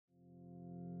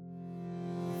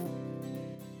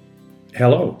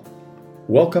Hello.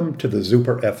 Welcome to the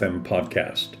Zuper FM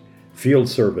podcast, Field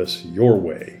Service Your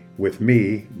Way, with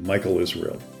me, Michael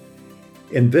Israel.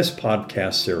 In this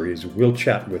podcast series, we'll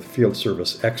chat with field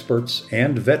service experts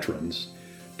and veterans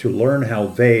to learn how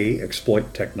they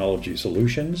exploit technology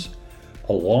solutions,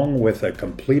 along with a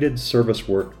completed service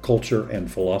work culture and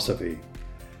philosophy,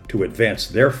 to advance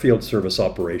their field service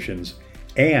operations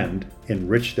and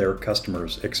enrich their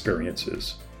customers'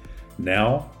 experiences.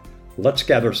 Now, let's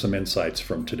gather some insights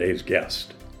from today's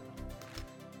guest.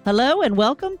 Hello and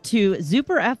welcome to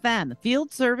Zuper FM,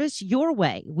 Field Service Your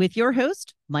Way, with your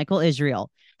host, Michael Israel.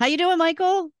 How you doing,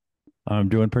 Michael? I'm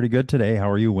doing pretty good today.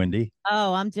 How are you, Wendy?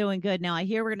 Oh, I'm doing good. Now, I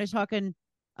hear we're going to be talking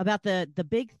about the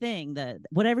big thing,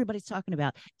 what everybody's talking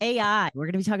about, AI. We're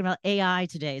going to be talking about AI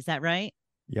today. Is that right?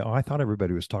 Yeah, I thought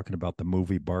everybody was talking about the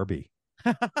movie Barbie.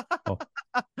 Oh.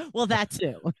 Well, that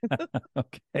too.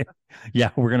 Okay. Yeah,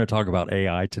 we're going to talk about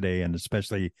AI today and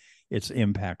especially its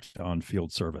impact on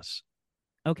field service.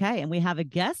 Okay. And we have a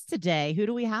guest today. Who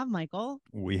do we have, Michael?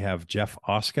 We have Jeff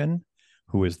Oskin,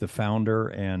 who is the founder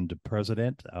and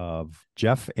president of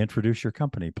Jeff. Introduce your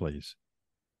company, please.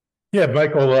 Yeah,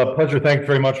 Michael, pleasure. Thanks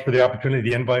very much for the opportunity,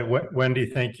 the invite. Wendy,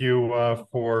 thank you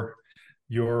for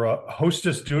your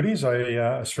hostess duties.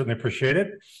 I certainly appreciate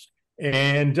it.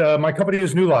 And my company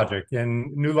is New Logic,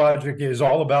 and New Logic is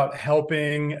all about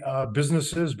helping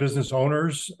business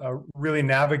owners really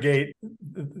navigate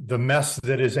the mess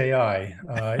that is AI.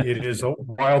 It is a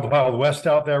wild, wild west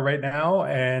out there right now,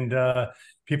 and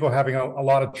people are having a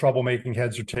lot of trouble making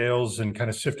heads or tails and kind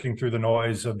of sifting through the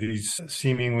noise of these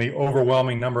seemingly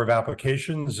overwhelming number of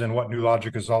applications. And what New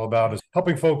Logic is all about is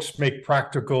helping folks make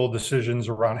practical decisions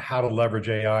around how to leverage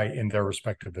AI in their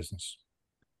respective business.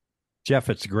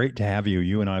 Jeff, it's great to have you.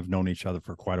 You and I have known each other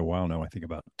for quite a while now, I think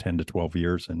about 10 to 12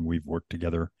 years, and we've worked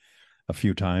together a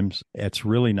few times. It's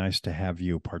really nice to have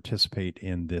you participate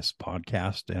in this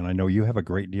podcast. And I know you have a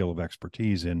great deal of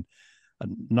expertise in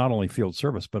not only field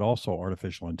service, but also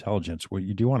artificial intelligence. Well,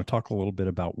 you do want to talk a little bit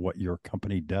about what your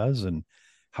company does and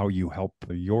how you help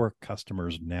your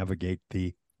customers navigate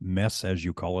the mess, as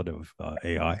you call it, of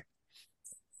AI.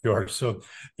 Sure. So,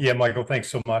 yeah, Michael, thanks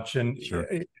so much. And sure.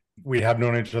 We have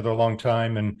known each other a long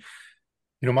time, and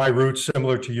my roots,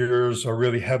 similar to yours, are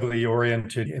really heavily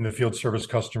oriented in the field service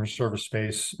customer service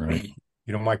space. Right.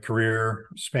 My career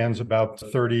spans about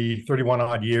 31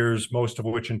 odd years, most of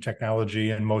which in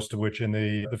technology and most of which in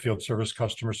the field service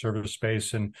customer service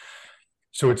space. And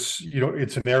so it's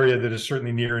an area that is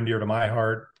certainly near and dear to my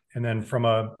heart. And then from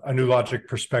a New Logic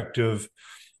perspective,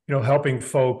 helping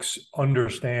folks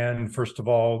understand, first of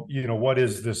all, what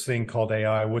is this thing called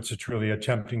AI? What's it really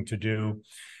attempting to do?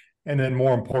 And then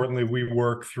more importantly, we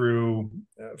work through,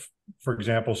 for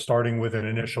example, starting with an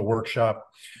initial workshop,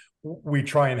 we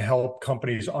try and help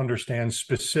companies understand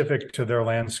specific to their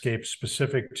landscape,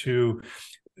 specific to,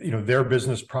 their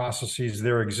business processes,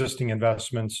 their existing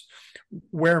investments,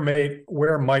 where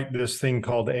might this thing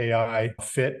called AI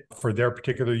fit for their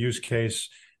particular use case?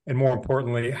 And more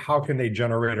importantly, how can they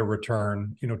generate a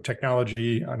return?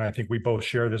 Technology, and I think we both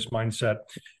share this mindset,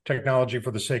 technology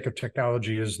for the sake of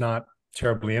technology is not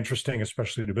terribly interesting,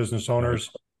 especially to business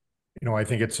owners. I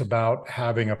think it's about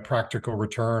having a practical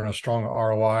return, a strong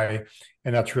ROI.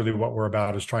 And that's really what we're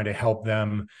about, is trying to help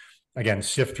them, again,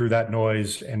 sift through that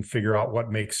noise and figure out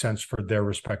what makes sense for their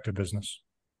respective business.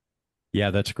 Yeah,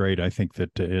 that's great. I think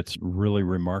that it's really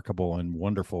remarkable and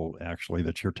wonderful, actually,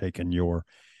 that you're taking your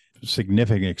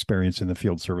significant experience in the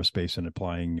field service space and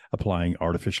applying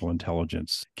artificial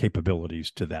intelligence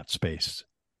capabilities to that space.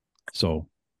 So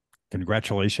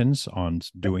congratulations on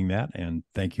doing that, and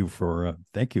thank you for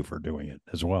doing it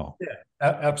as well. Yeah,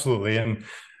 absolutely. And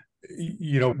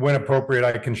when appropriate,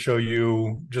 I can show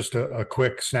you just a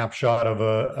quick snapshot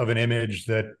of an image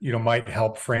that might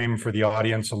help frame for the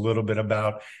audience a little bit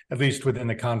about, at least within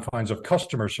the confines of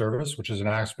customer service, which is an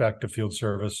aspect of field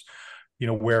service,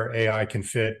 where AI can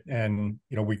fit, and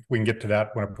we can get to that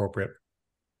when appropriate.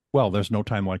 Well, there's no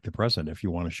time like the present. If you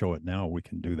want to show it now, we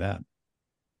can do that.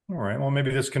 All right. Well,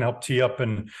 maybe this can help tee up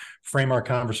and frame our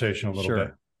conversation a little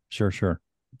bit. Sure.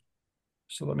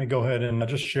 So let me go ahead and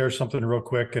just share something real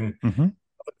quick, and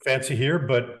fancy here,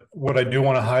 but what I do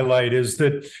want to highlight is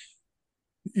that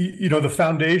the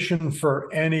foundation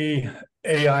for any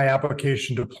AI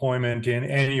application deployment in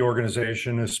any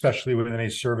organization, especially within a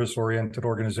service-oriented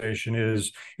organization,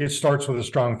 is it starts with a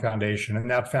strong foundation. And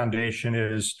that foundation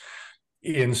is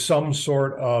in some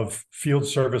sort of field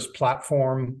service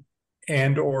platform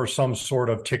and or some sort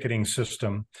of ticketing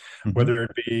system, whether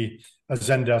it be a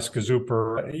Zendesk, a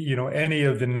Zuper, any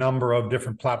of the number of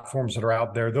different platforms that are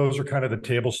out there. Those are kind of the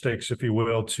table stakes, if you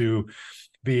will, to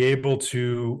be able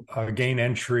to gain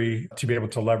entry, to be able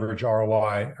to leverage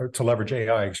ROI, or to leverage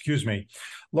AI, excuse me,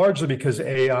 largely because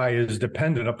AI is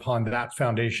dependent upon that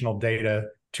foundational data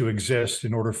to exist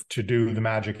in order to do the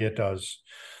magic it does.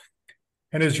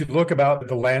 And as you look about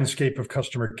the landscape of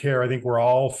customer care, I think we're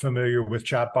all familiar with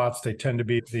chatbots. They tend to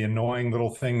be the annoying little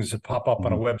things that pop up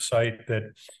on a website that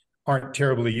aren't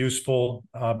terribly useful,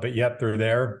 but yet they're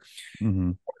there.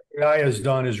 Mm-hmm. What AI has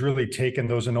done is really taken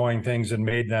those annoying things and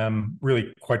made them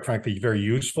really, quite frankly, very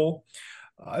useful.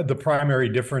 The primary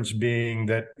difference being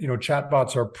that,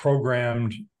 chatbots are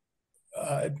programmed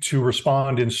to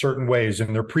respond in certain ways,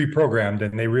 and they're pre-programmed,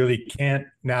 and they really can't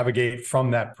navigate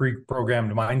from that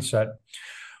pre-programmed mindset.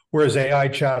 Whereas AI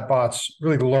chatbots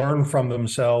really learn from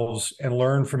themselves and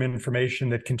learn from information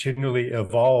that continually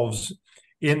evolves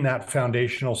in that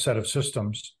foundational set of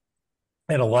systems.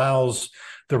 It allows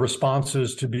the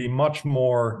responses to be much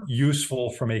more useful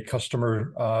from a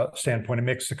customer standpoint. It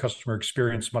makes the customer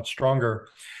experience much stronger.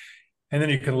 And then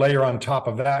you can layer on top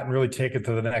of that and really take it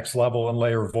to the next level and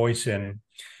layer voice in.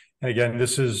 And again,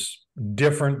 this is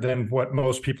different than what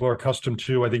most people are accustomed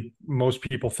to. I think most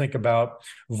people think about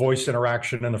voice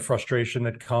interaction and the frustration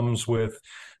that comes with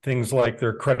things like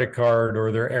their credit card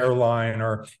or their airline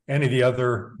or any of the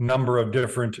other number of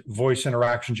different voice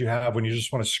interactions you have when you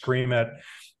just want to scream at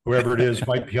whoever it is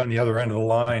might be on the other end of the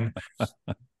line.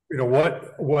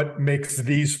 What makes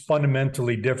these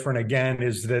fundamentally different, again,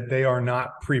 is that they are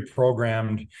not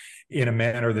pre-programmed in a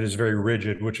manner that is very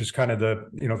rigid, which is kind of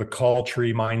the call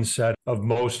tree mindset of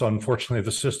most, unfortunately,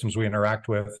 the systems we interact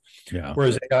with. Yeah.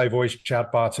 Whereas AI voice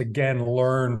chatbots, again,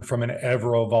 learn from an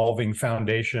ever-evolving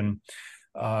foundation.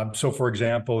 So, for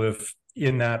example, if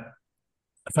in that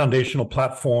foundational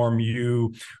platform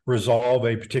you resolve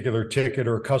a particular ticket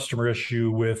or customer issue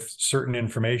with certain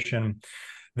information,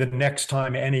 the next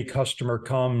time any customer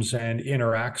comes and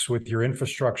interacts with your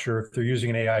infrastructure, if they're using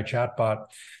an AI chatbot,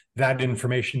 that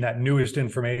information, that newest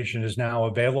information, is now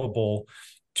available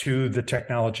to the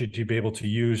technology to be able to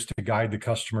use to guide the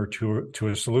customer to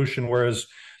a solution. Whereas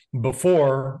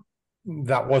before,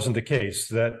 that wasn't the case.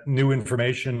 That new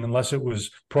information, unless it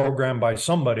was programmed by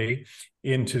somebody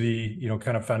into the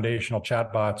kind of foundational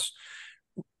chatbots,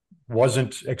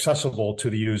 wasn't accessible to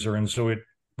the user. And so it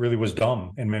really was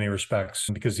dumb in many respects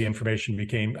because the information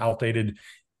became outdated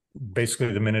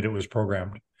basically the minute it was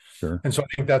programmed. Sure. And so I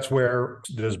think that's where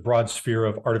this broad sphere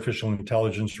of artificial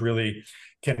intelligence really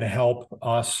can help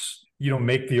us,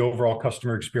 make the overall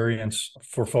customer experience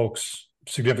for folks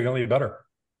significantly better.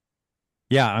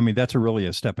 Yeah, I mean, that's really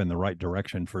a step in the right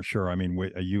direction for sure. I mean,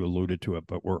 you alluded to it,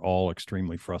 but we're all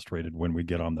extremely frustrated when we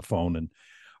get on the phone and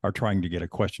are trying to get a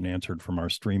question answered from our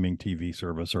streaming TV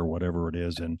service or whatever it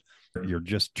is. And you're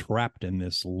just trapped in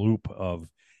this loop of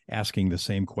asking the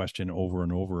same question over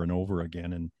and over and over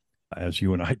again. And as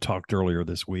you and I talked earlier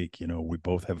this week, we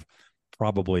both have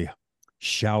probably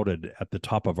shouted at the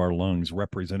top of our lungs,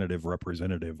 representative,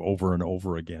 over and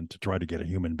over again to try to get a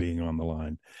human being on the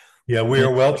line. Yeah, we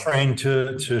are well trained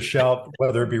to shout,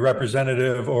 whether it be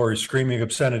representative or screaming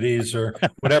obscenities or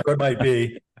whatever it might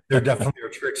be. There definitely are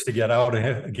tricks to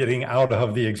getting out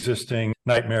of the existing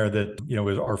nightmare that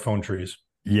is our phone trees.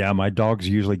 Yeah, my dogs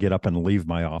usually get up and leave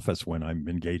my office when I'm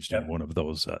engaged in one of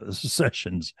those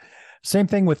sessions. Same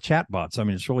thing with chatbots. I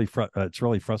mean, it's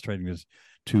really frustrating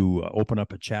to open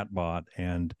up a chatbot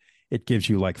and it gives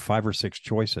you like 5 or 6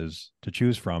 choices to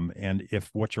choose from. And if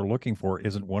what you're looking for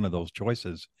isn't one of those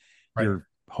choices, right, you're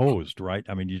hosed, right?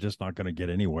 I mean, you're just not going to get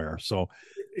anywhere. So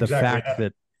the fact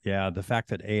that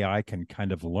AI can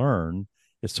kind of learn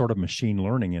is sort of machine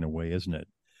learning in a way, isn't it?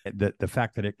 The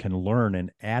fact that it can learn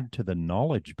and add to the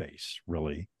knowledge base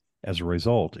really as a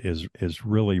result is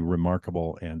really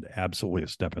remarkable and absolutely a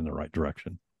step in the right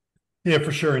direction. Yeah,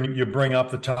 for sure. And you bring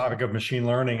up the topic of machine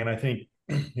learning. And I think,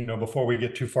 before we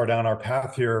get too far down our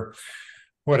path here,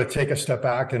 we ought to take a step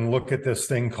back and look at this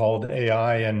thing called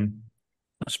AI, and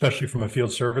especially from a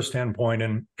field service standpoint.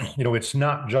 And, it's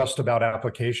not just about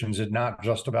applications. It's not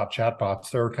just about chatbots.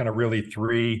 There are kind of really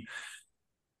 3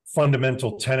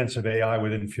 fundamental tenets of AI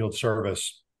within field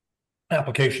service.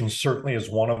 Applications certainly is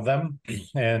one of them.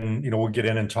 And, we'll get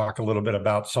in and talk a little bit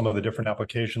about some of the different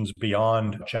applications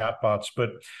beyond chatbots. But,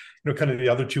 kind of the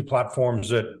other 2 platforms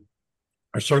that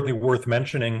are certainly worth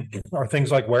mentioning are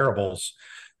things like wearables.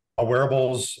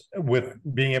 Wearables, with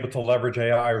being able to leverage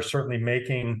AI, are certainly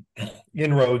making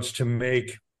inroads to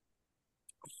make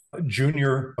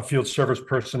junior field service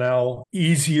personnel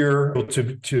easier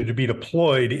to be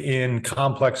deployed in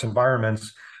complex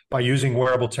environments, by using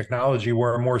wearable technology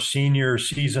where a more senior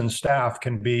seasoned staff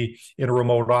can be in a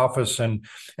remote office and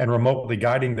remotely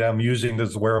guiding them using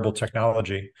this wearable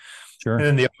technology. Sure.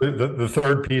 And then the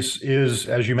third piece is,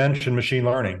 as you mentioned, machine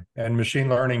learning. And machine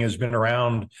learning has been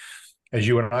around, as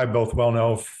you and I both well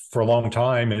know, for a long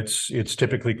time. It's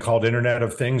typically called Internet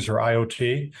of Things, or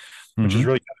IoT, which is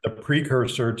really the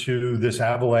precursor to this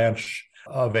avalanche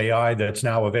of AI that's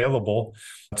now available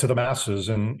to the masses.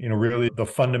 And, really the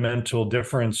fundamental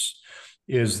difference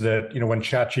is that, when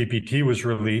ChatGPT was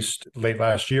released late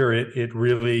last year,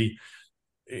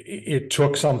 it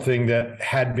took something that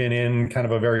had been in kind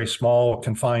of a very small,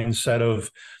 confined set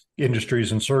of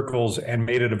industries and circles and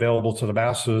made it available to the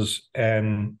masses.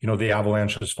 And, the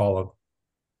avalanche has followed.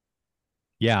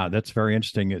 Yeah, that's very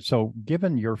interesting. So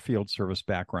given your field service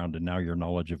background and now your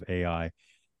knowledge of AI,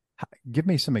 give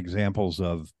me some examples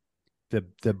of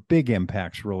the big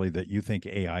impacts really that you think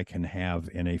AI can have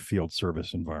in a field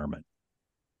service environment.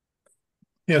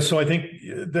 Yeah, so I think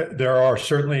there are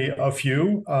certainly a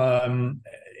few.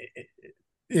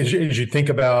 As you think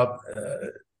about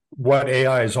what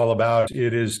AI is all about,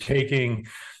 it is taking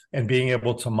and being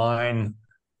able to mine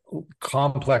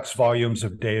complex volumes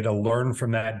of data, learn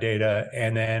from that data,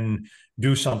 and then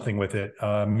do something with it,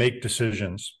 make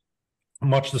decisions.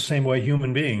 Much the same way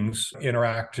human beings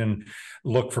interact and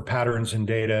look for patterns in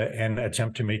data and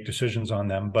attempt to make decisions on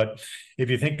them. But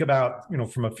if you think about,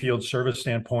 from a field service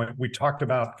standpoint, we talked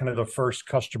about kind of the first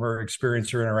customer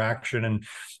experience or interaction and,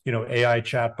 AI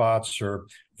chatbots or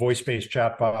voice-based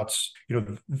chatbots,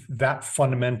 that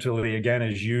fundamentally, again,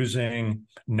 is using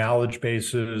knowledge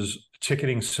bases,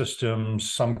 ticketing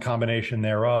systems, some combination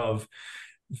thereof,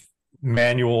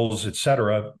 manuals, et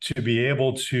cetera, to be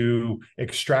able to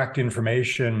extract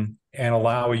information and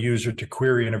allow a user to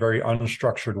query in a very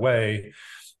unstructured way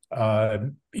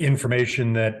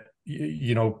information that,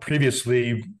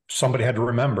 previously somebody had to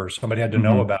remember, somebody had to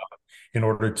know about in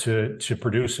order to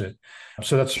produce it.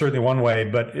 So that's certainly one way.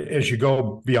 But as you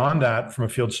go beyond that, from a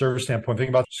field service standpoint, think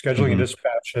about scheduling and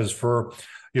dispatch has for,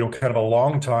 kind of a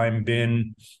long time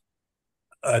been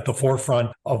at the forefront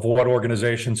of what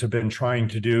organizations have been trying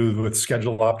to do with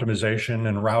schedule optimization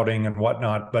and routing and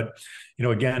whatnot. But,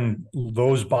 again,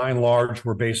 those by and large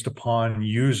were based upon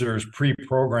users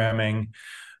pre-programming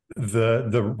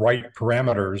the right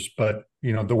parameters. But,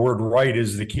 the word right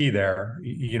is the key there.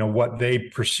 What they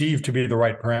perceive to be the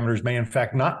right parameters may in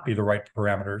fact not be the right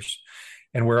parameters.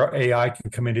 And where AI can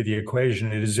come into the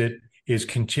equation it is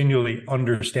continually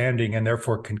understanding and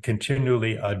therefore can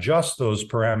continually adjust those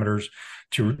parameters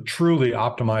to truly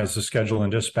optimize the schedule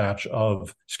and dispatch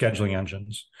of scheduling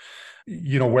engines.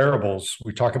 Wearables,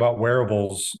 we talk about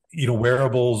wearables.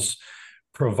 Wearables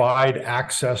provide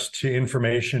access to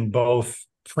information, both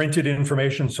printed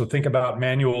information. So think about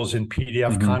manuals in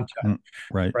PDF content,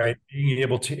 right? Being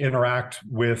able to interact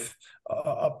with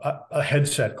a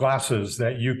headset, glasses,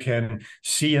 that you can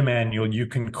see a manual, you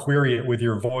can query it with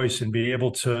your voice and be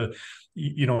able to,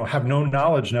 have no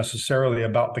knowledge necessarily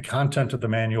about the content of the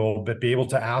manual, but be able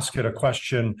to ask it a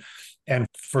question and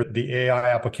for the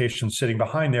AI application sitting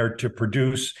behind there to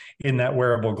produce in that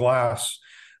wearable glass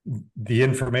the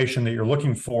information that you're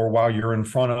looking for while you're in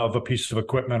front of a piece of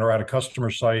equipment or at a customer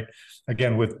site,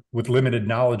 again, with limited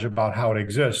knowledge about how it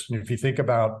exists. And if you think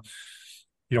about,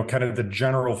 kind of the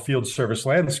general field service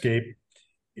landscape,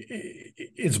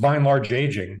 it's by and large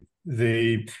aging.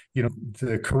 The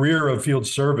career of field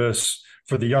service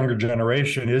for the younger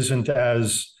generation isn't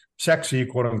as sexy,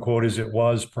 quote unquote, as it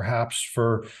was perhaps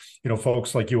for,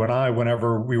 folks like you and I,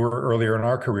 whenever we were earlier in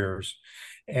our careers.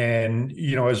 And,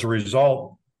 as a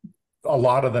result, a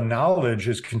lot of the knowledge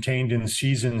is contained in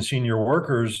seasoned senior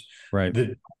workers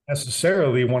that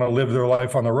necessarily want to live their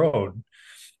life on the road.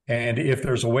 And if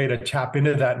there's a way to tap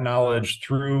into that knowledge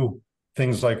through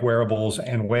things like wearables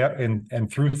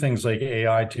and through things like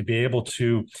AI to be able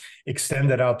to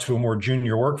extend that out to a more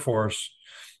junior workforce,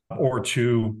 or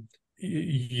to,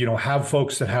 have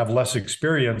folks that have less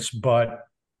experience but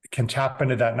can tap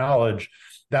into that knowledge,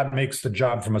 that makes the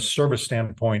job from a service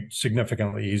standpoint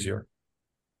significantly easier.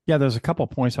 Yeah, there's a couple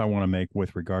of points I want to make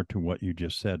with regard to what you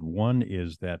just said. One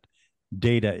is that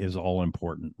data is all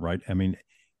important, right? I mean,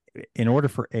 in order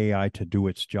for AI to do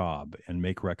its job and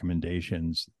make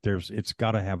recommendations, it's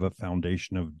got to have a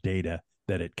foundation of data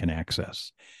that it can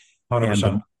access.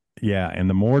 100%. And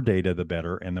the more data, the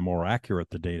better, and the more accurate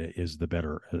the data is, the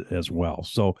better as well.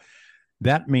 So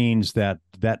that means that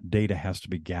data has to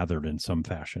be gathered in some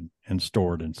fashion and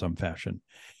stored in some fashion.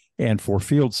 And for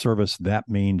field service, that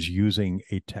means using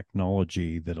a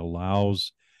technology that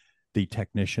allows the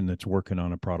technician that's working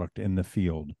on a product in the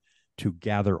field to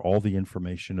gather all the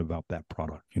information about that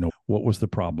product. What was the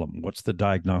problem? What's the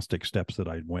diagnostic steps that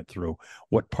I went through?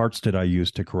 What parts did I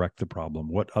use to correct the problem?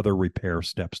 What other repair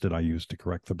steps did I use to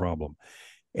correct the problem?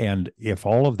 And if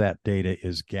all of that data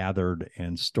is gathered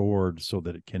and stored so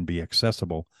that it can be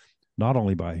accessible, not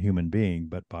only by a human being,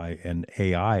 but by an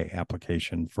AI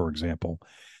application, for example,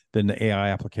 then the AI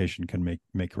application can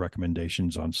make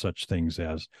recommendations on such things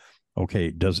as,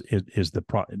 okay, does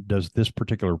this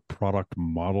particular product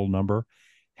model number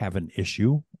have an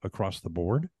issue across the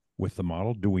board with the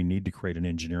model? Do we need to create an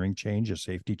engineering change, a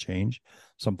safety change,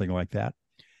 something like that?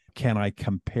 Can I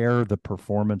compare the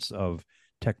performance of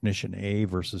technician A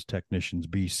versus technicians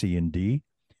B, C, and D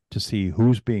to see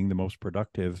who's being the most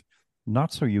productive,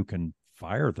 not so you can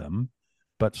fire them,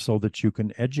 but so that you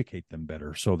can educate them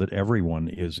better, so that everyone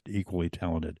is equally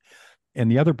talented. And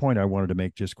the other point I wanted to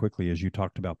make just quickly is you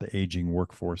talked about the aging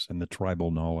workforce and the tribal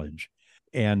knowledge.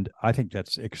 And I think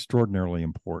that's extraordinarily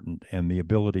important, and the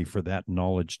ability for that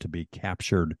knowledge to be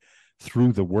captured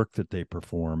through the work that they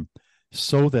perform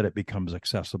so that it becomes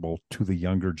accessible to the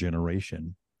younger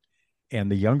generation.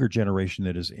 And the younger generation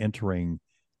that is entering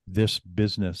this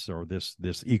business or this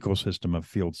ecosystem of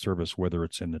field service, whether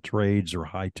it's in the trades or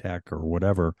high tech or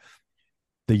whatever,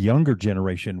 the younger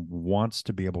generation wants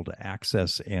to be able to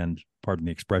access and, pardon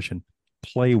the expression,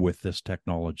 play with this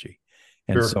technology.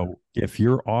 And Sure. So if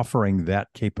you're offering that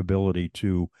capability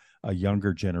to a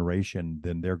younger generation,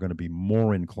 then they're going to be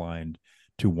more inclined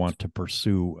to want to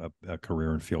pursue a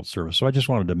career in field service. So I just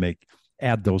wanted to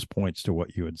add those points to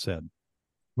what you had said.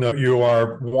 No, you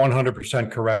are 100%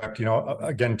 correct.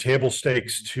 Again, table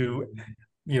stakes to,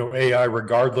 AI,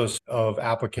 regardless of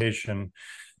application,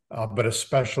 but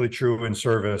especially true in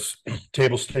service.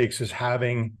 Table stakes is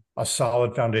having a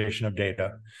solid foundation of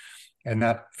data. And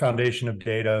that foundation of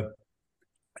data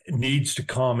needs to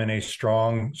come in a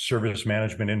strong service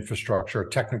management infrastructure,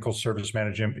 technical service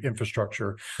management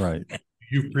infrastructure. Right.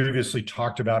 You've previously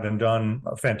talked about and done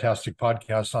a fantastic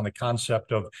podcast on the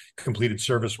concept of completed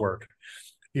service work.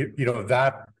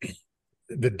 That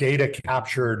the data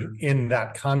captured in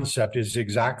that concept is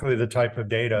exactly the type of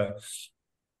data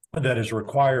that is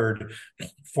required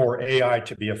for AI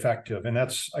to be effective. And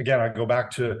that's, again, I go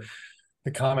back to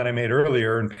the comment I made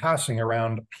earlier in passing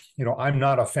around, I'm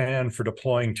not a fan for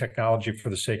deploying technology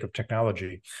for the sake of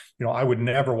technology. I would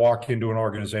never walk into an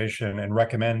organization and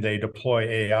recommend they deploy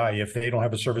AI if they don't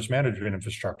have a service management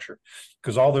infrastructure,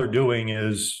 because all they're doing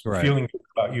is feeling good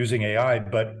about using AI,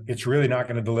 but it's really not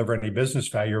going to deliver any business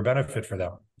value or benefit for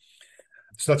them.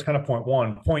 So that's kind of point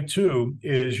one. Point two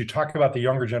is you talk about the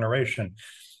younger generation.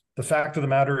 The fact of the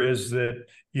matter is that,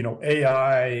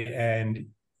 AI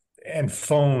and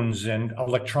phones and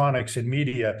electronics and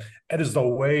media, that is the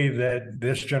way that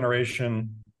this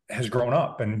generation has grown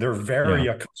up, and they're very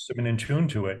accustomed and in tune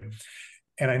to it.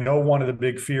 And I know one of the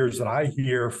big fears that I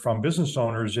hear from business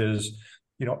owners is,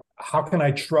 how can I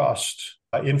trust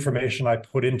information I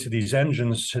put into these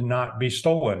engines to not be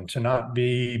stolen, to not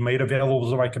be made available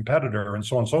to my competitor, and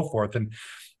so on and so forth. And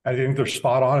I think they're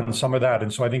spot on in some of that.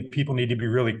 And so I think people need to be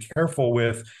really careful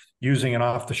with using an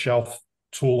off-the-shelf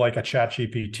tool like a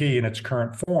ChatGPT in its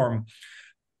current form,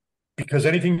 because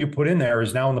anything you put in there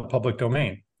is now in the public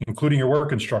domain, including your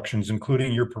work instructions,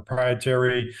 including your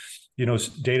proprietary,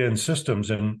 data and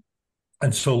systems. And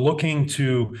so looking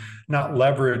to not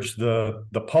leverage the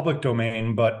public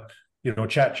domain, but,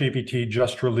 ChatGPT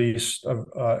just released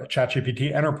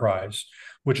ChatGPT Enterprise,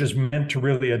 which is meant to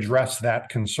really address that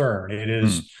concern. It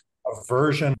is a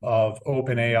version of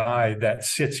OpenAI that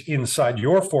sits inside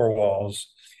your four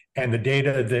walls, and the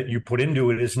data that you put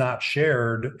into it is not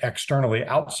shared externally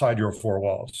outside your four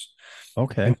walls.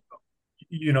 Okay. And,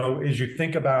 as you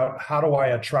think about how do I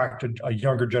attract a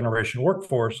younger generation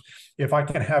workforce, if I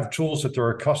can have tools that they're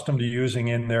accustomed to using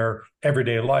in their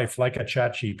everyday life, like a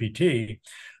ChatGPT,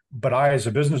 but I, as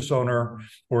a business owner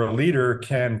or a leader,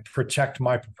 can protect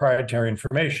my proprietary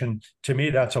information, to me,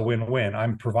 that's a win-win.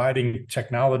 I'm providing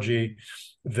technology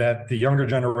that the younger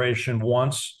generation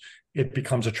wants. It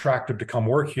becomes attractive to come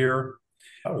work here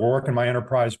or work in my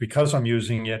enterprise because I'm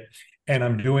using it, and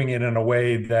I'm doing it in a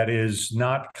way that is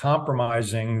not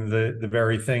compromising the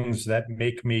very things that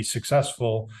make me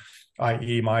successful,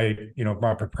 i.e. my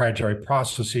proprietary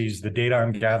processes, the data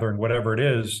I'm gathering, whatever it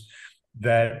is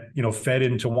that, fed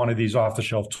into one of these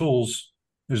off-the-shelf tools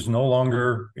is no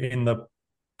longer in the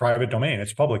private domain.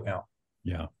 It's public now.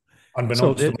 Yeah.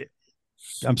 Unbeknownst to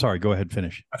I'm sorry, go ahead,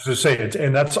 finish. I was going to say it,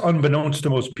 and that's unbeknownst to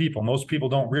most people. Most people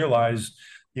don't realize,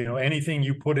 anything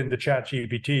you put into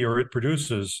ChatGPT or it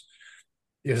produces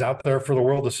is out there for the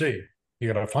world to see.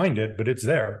 You got to find it, but it's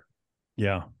there.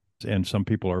 Yeah. And some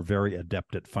people are very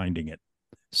adept at finding it.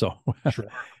 So, Sure.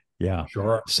 yeah.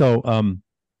 Sure. So,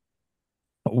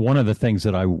 one of the things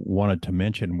that I wanted to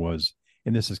mention was,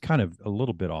 and this is kind of a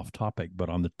little bit off topic, but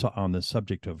on the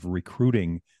subject of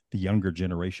recruiting the younger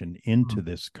generation into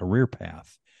this career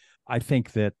path, I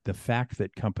think that the fact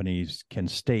that companies can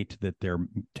state that they're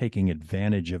taking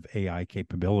advantage of AI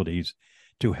capabilities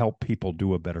to help people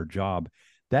do a better job,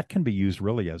 that can be used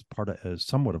really as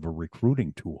somewhat of a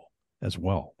recruiting tool as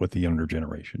well with the younger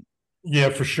generation. Yeah,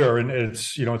 for sure. And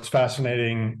it's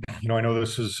fascinating. I know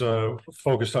this is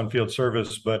focused on field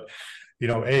service, but,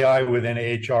 AI within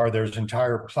HR, there's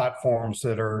entire platforms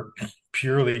that are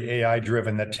purely AI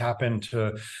driven that tap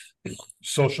into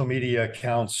social media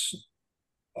accounts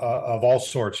of all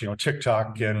sorts,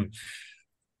 TikTok and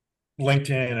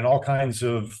LinkedIn and all kinds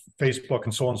of Facebook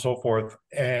and so on and so forth,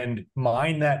 and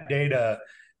mine that data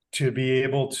to be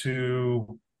able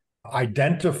to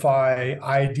identify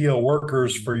ideal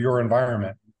workers for your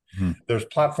environment. There's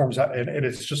platforms and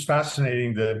it's just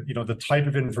fascinating the type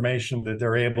of information that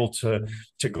they're able to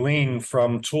glean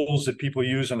from tools that people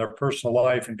use in their personal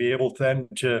life, and be able then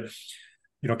to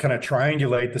kind of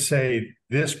triangulate to say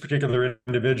this particular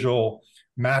individual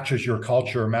matches your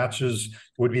culture,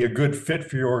 would be a good fit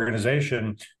for your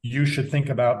organization. You should think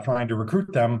about trying to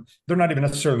recruit them. They're not even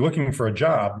necessarily looking for a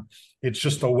job. It's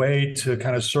just a way to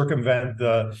kind of circumvent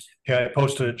the, hey, I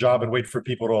posted a job and wait for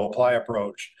people to apply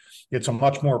approach. It's a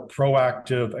much more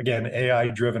proactive, again,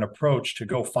 AI-driven approach to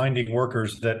go finding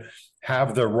workers that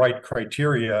have the right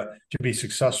criteria to be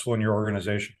successful in your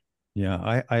organization.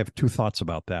 Yeah, I have two thoughts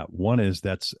about that. One is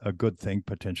that's a good thing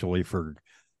potentially for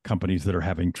companies that are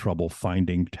having trouble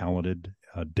finding talented,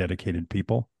 dedicated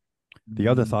people. The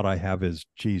other thought I have is,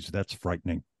 geez, that's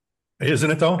frightening.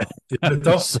 Isn't it though? Isn't it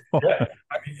though? So,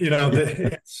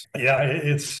 yeah.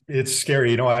 It's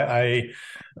scary.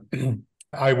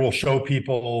 I will show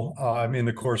people in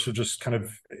the course of just kind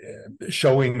of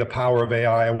showing the power of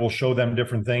AI. I will show them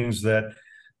different things that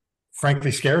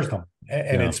frankly scares them.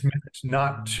 And it's meant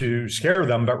not to scare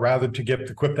them, but rather to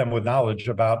equip them with knowledge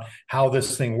about how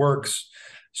this thing works,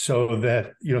 so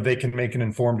that they can make an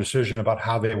informed decision about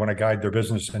how they want to guide their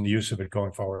business and the use of it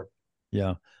going forward.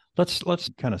 Yeah. Let's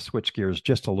kind of switch gears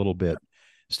just a little bit,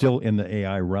 still in the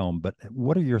AI realm, but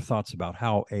what are your thoughts about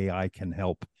how AI can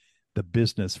help the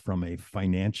business from a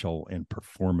financial and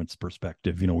performance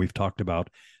perspective? We've talked about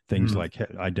things like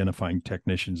identifying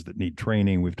technicians that need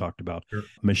training. We've talked about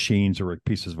machines or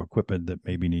pieces of equipment that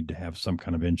maybe need to have some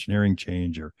kind of engineering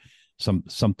change or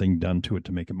something done to it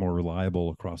to make it more reliable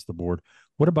across the board.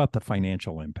 What about the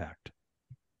financial impact?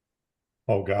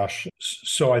 Oh, gosh.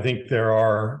 So I think there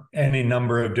are any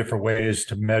number of different ways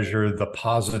to measure the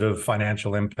positive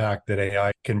financial impact that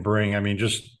AI can bring. I mean,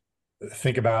 just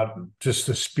think about just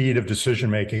the speed of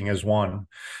decision-making as one.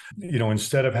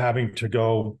 Instead of having to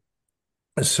go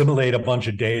assimilate a bunch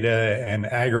of data and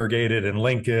aggregate it and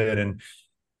link it and,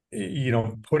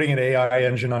 putting an AI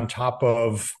engine on top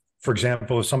of, for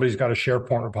example, if somebody's got a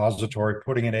SharePoint repository,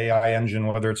 putting an AI engine,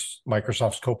 whether it's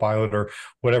Microsoft's Copilot or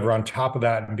whatever, on top of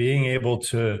that, and being able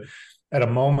to, at a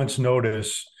moment's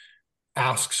notice,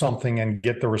 ask something and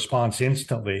get the response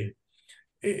instantly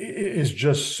is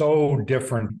just so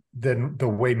different than the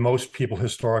way most people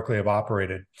historically have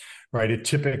operated, right? It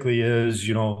typically is,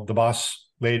 the boss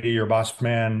lady or boss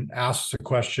man asks a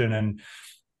question, and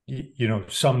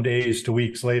some days to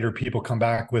weeks later, people come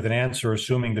back with an answer,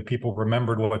 assuming that people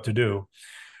remembered what to do.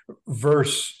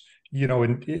 Versus,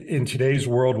 in today's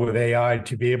world with AI,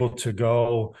 to be able to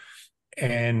go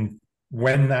and,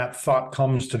 when that thought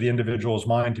comes to the individual's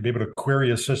mind, to be able to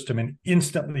query a system and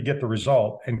instantly get the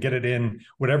result and get it in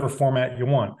whatever format you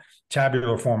want,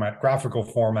 tabular format, graphical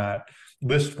format,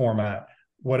 list format,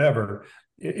 whatever,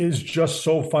 is just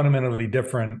so fundamentally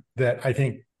different that I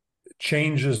think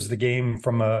changes the game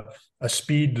from a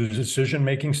speed to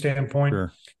decision-making standpoint.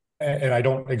 Sure. And I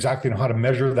don't exactly know how to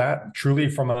measure that truly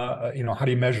from how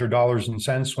do you measure dollars and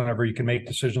cents whenever you can make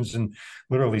decisions in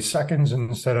literally seconds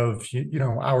instead of,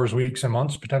 hours, weeks, and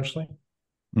months potentially.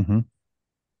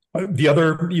 The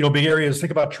other, big area is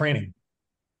think about training,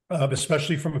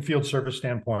 especially from a field service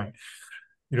standpoint.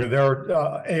 There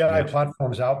are AI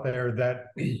platforms out there that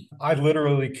I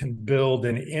literally can build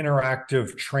an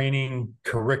interactive training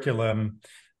curriculum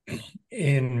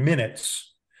in minutes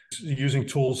using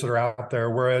tools that are out there.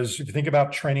 Whereas if you think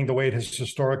about training the way it has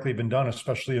historically been done,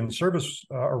 especially in service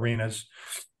arenas,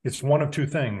 it's one of two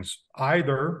things.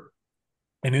 Either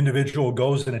an individual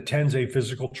goes and attends a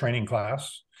physical training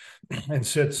class and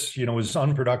sits, is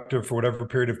unproductive for whatever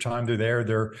period of time they're there.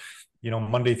 They're,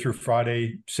 Monday through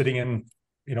Friday sitting in,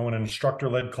 an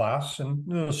instructor-led class. And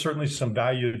there's certainly some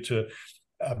value to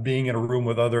being in a room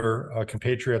with other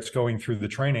compatriots going through the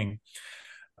training.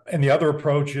 And the other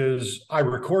approach is I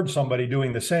record somebody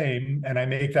doing the same, and I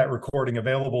make that recording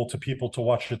available to people to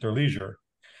watch at their leisure.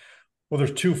 Well,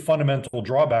 there's two fundamental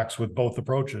drawbacks with both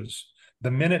approaches.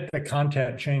 The minute the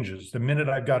content changes, the minute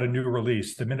I've got a new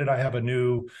release, the minute I have a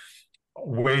new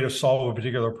way to solve a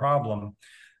particular problem,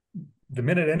 the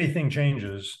minute anything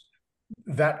changes,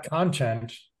 that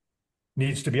content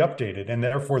needs to be updated, and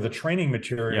therefore the training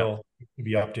material needs to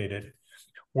be updated.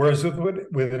 Whereas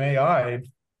with an AI,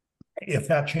 if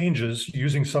that changes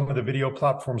using some of the video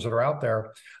platforms that are out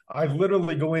there, I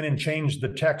literally go in and change the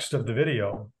text of the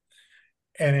video,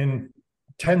 and in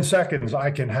 10 seconds, I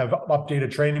can have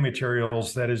updated training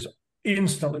materials that is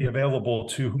instantly available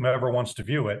to whomever wants to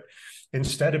view it,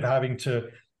 instead of having to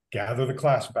gather the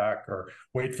class back or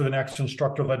wait for the next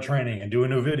instructor-led training and do a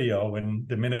new video. And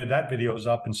the minute that video is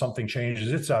up and something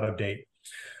changes, it's out of date.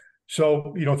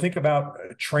 So, think about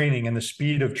training and the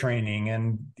speed of training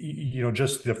and,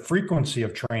 just the frequency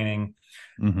of training,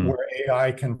 where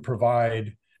AI can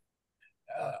provide,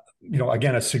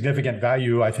 again, a significant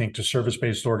value, I think, to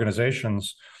service-based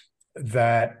organizations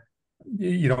that,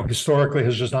 historically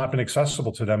has just not been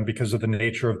accessible to them because of the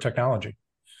nature of technology.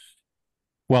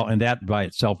 Well, and that by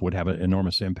itself would have an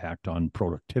enormous impact on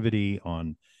productivity,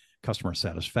 on customer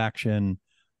satisfaction,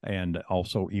 and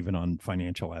also even on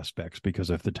financial aspects, because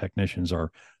if the technicians are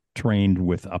trained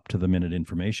with up-to-the-minute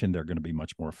information, they're going to be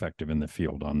much more effective in the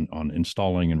field on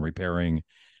installing and repairing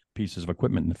pieces of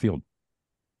equipment in the field.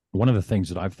 One of the things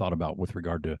that I've thought about with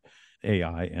regard to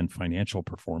AI and financial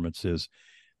performance is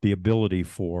the ability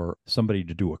for somebody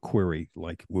to do a query.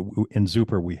 Like in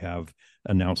Zuper, we have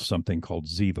announced something called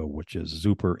Ziva, which is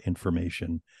Zuper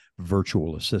Information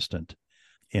Virtual Assistant.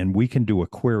 And we can do a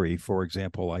query. For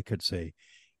example, I could say,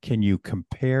 can you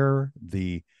compare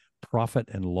the profit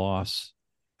and loss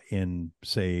in,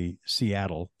 say,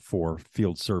 Seattle for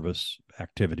field service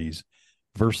activities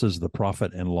versus the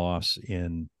profit and loss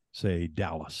in, say,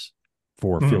 Dallas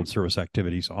for field service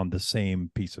activities on the same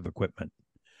piece of equipment?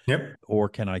 Yep. Or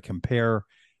can I compare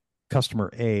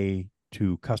customer A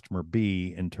to customer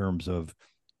B in terms of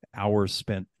hours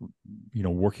spent,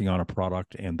 working on a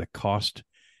product and the cost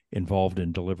involved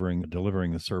in delivering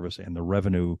the service and the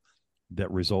revenue that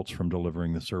results from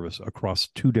delivering the service across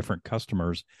two different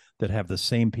customers that have the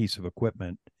same piece of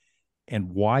equipment? And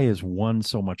why is one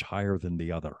so much higher than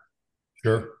the other?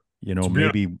 Sure.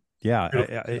 Maybe,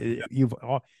 you've,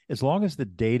 as long as the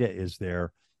data is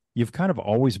there, you've kind of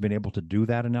always been able to do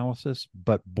that analysis,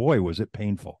 but boy, was it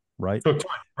painful, right?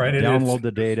 Right. Download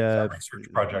the data.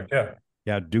 Research project.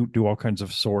 Yeah. Do all kinds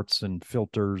of sorts and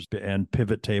filters and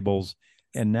pivot tables.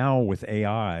 And now with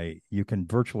AI, you can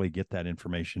virtually get that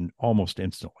information almost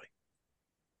instantly.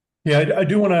 Yeah, I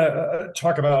do want to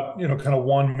talk about, kind of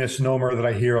one misnomer that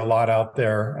I hear a lot out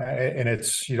there. And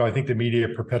it's, I think the media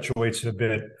perpetuates it a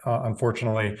bit,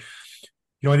 unfortunately.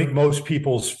 I think most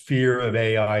people's fear of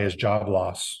AI is job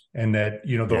loss, and that,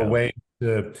 the way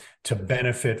to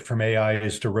benefit from AI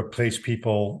is to replace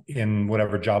people in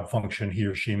whatever job function he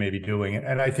or she may be doing.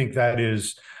 And I think that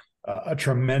is a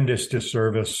tremendous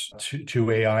disservice to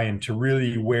AI and to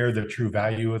really where the true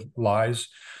value lies.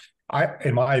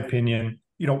 In my opinion,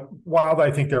 while I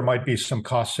think there might be some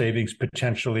cost savings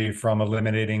potentially from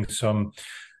eliminating some,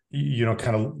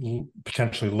 kind of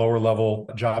potentially lower level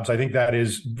jobs, I think that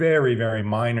is very, very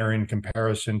minor in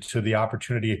comparison to the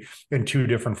opportunity in two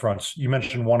different fronts. You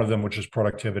mentioned one of them, which is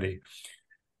productivity.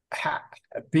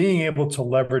 Being able to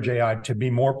leverage AI to be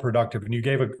more productive, and you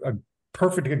gave a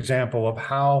perfect example of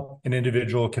how an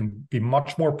individual can be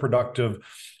much more productive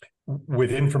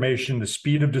with information, the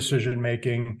speed of decision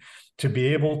making, to be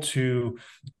able to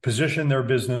position their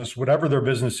business, whatever their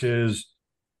business is,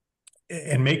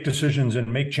 and make decisions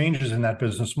and make changes in that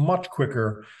business much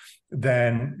quicker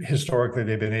than historically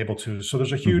they've been able to. So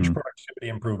there's a huge productivity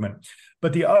improvement.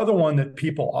 But the other one that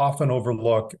people often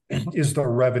overlook is the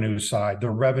revenue side,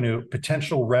 the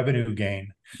potential revenue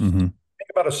gain. Think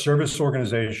about a service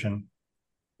organization.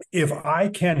 If I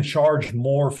can charge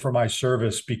more for my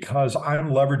service because I'm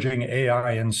leveraging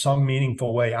AI in some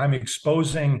meaningful way, I'm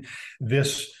exposing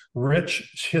this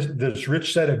rich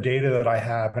set of data that I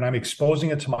have, and I'm exposing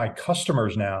it to my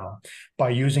customers now by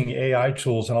using AI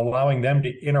tools and allowing them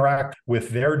to interact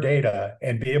with their data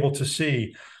and be able to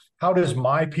see, how does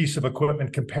my piece of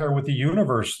equipment compare with the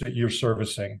universe that you're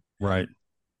servicing? Right.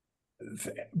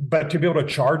 But to be able to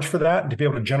charge for that and to be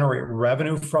able to generate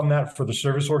revenue from that for the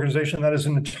service organization, that is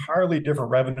an entirely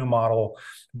different revenue model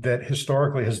that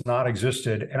historically has not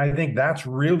existed. And I think that's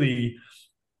really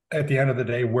at the end of the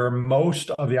day, where most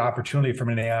of the opportunity from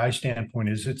an AI standpoint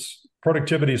is. It's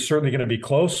productivity is certainly going to be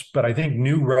close, but I think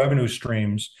new revenue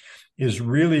streams is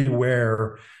really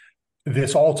where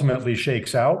this ultimately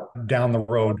shakes out down the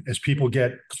road as people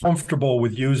get comfortable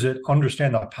with use it,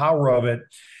 understand the power of it,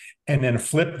 and then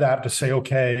flip that to say,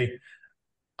 okay,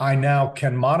 I now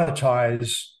can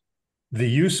monetize the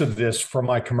use of this for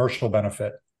my commercial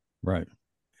benefit. Right.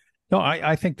 No,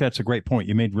 I think that's a great point.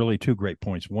 You made really two great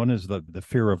points. One is the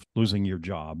fear of losing your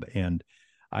job. And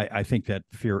I think that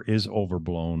fear is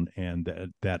overblown,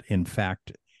 and that in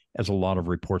fact, as a lot of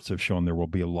reports have shown, there will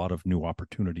be a lot of new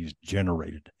opportunities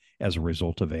generated as a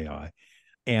result of AI.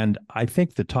 And I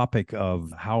think the topic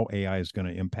of how AI is going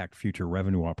to impact future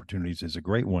revenue opportunities is a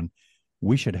great one.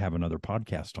 We should have another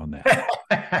podcast on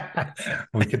that.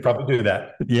 We could probably do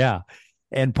that. Yeah.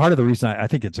 And part of the reason I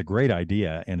think it's a great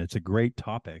idea and it's a great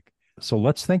topic. So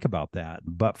let's think about that.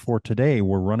 But for today,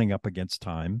 we're running up against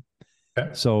time. Okay.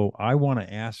 So I want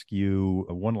to ask you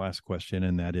one last question,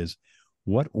 and that is,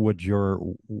 what's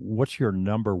your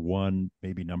number one,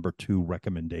 maybe number two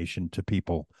recommendation to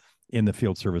people in the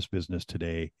field service business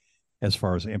today as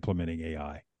far as implementing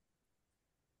AI?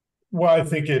 Well, I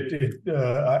think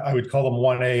I would call them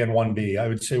 1A and 1B. I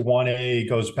would say 1A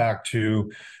goes back to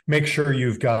make sure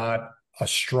you've got a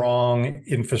strong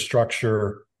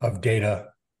infrastructure of data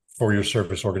for your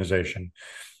service organization,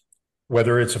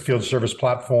 whether it's a field service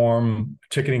platform,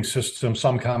 ticketing system,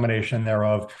 some combination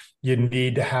thereof. You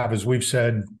need to have, as we've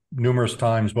said numerous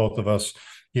times, both of us,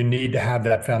 you need to have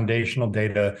that foundational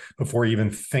data before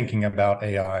even thinking about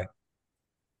AI.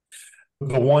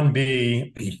 The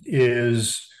 1B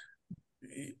is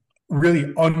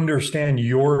really understand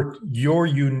your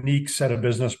unique set of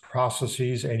business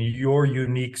processes and your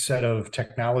unique set of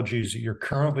technologies that you're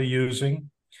currently using,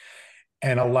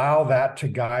 and allow that to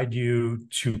guide you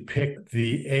to pick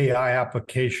the AI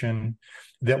application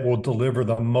that will deliver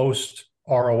the most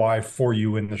ROI for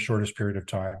you in the shortest period of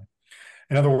time.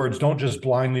 In other words, don't just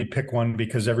blindly pick one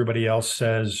because everybody else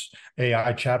says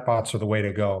AI chatbots are the way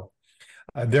to go.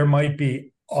 There might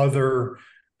be another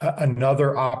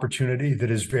opportunity that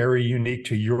is very unique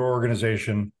to your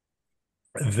organization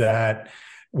that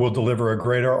will deliver a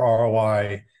greater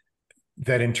ROI,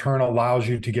 that in turn allows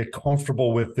you to get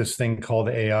comfortable with this thing called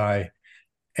AI,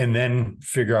 and then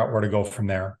figure out where to go from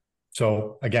there.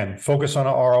 So again, focus on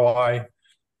an ROI,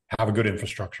 have a good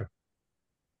infrastructure.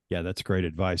 Yeah, that's great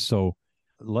advice. So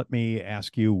let me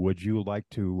ask you, would you like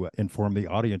to inform the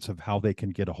audience of how they can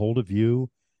get a hold of you,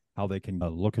 how they can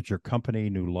look at your company,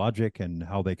 NewLogic, and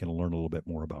how they can learn a little bit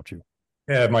more about you?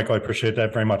 Yeah, Michael, I appreciate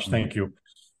that very much. Thank you.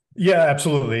 Yeah,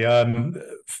 absolutely.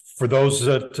 For those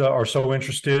that are so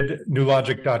interested,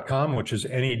 newlogic.com, which is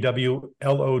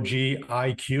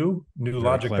NEWLOGIQ,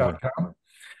 newlogic.com.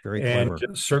 Very clever.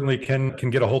 And certainly can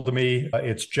get a hold of me.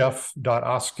 It's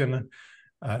jeff.oskin,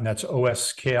 and that's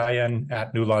OSKIN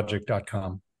at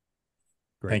newlogic.com.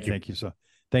 Great. Thank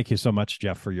you so much,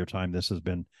 Jeff, for your time. This has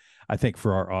been, I think,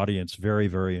 for our audience, very,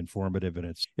 very informative,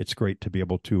 and it's great to be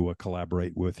able to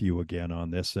collaborate with you again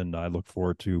on this. And I look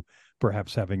forward to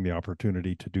perhaps having the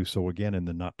opportunity to do so again in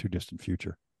the not too distant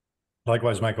future.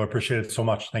 Likewise, Michael, I appreciate it so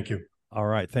much. Thank you. All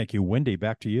right. Thank you. Wendy,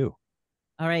 back to you.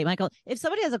 All right, Michael, if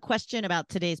somebody has a question about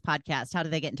today's podcast, how do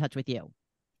they get in touch with you?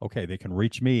 Okay. They can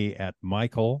reach me at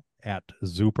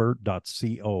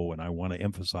michael@zuper.co. And I want to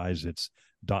emphasize it's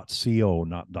 .co,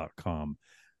 not .com.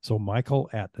 So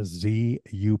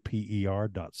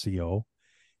michael@zuper.co.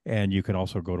 And you can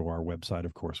also go to our website,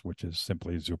 of course, which is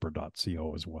simply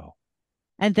zuper.co as well.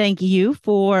 And thank you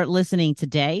for listening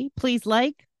today. Please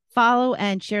like, follow,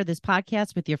 and share this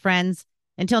podcast with your friends.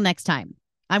 Until next time,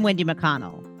 I'm Wendy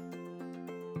McConnell.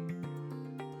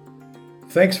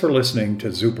 Thanks for listening to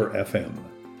Zuper FM,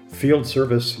 Field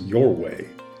Service Your Way.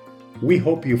 We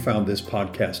hope you found this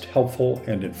podcast helpful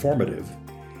and informative,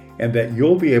 and that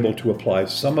you'll be able to apply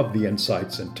some of the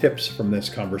insights and tips from this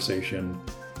conversation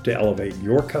to elevate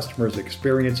your customers'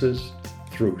 experiences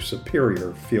through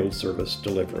superior field service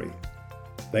delivery.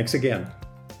 Thanks again.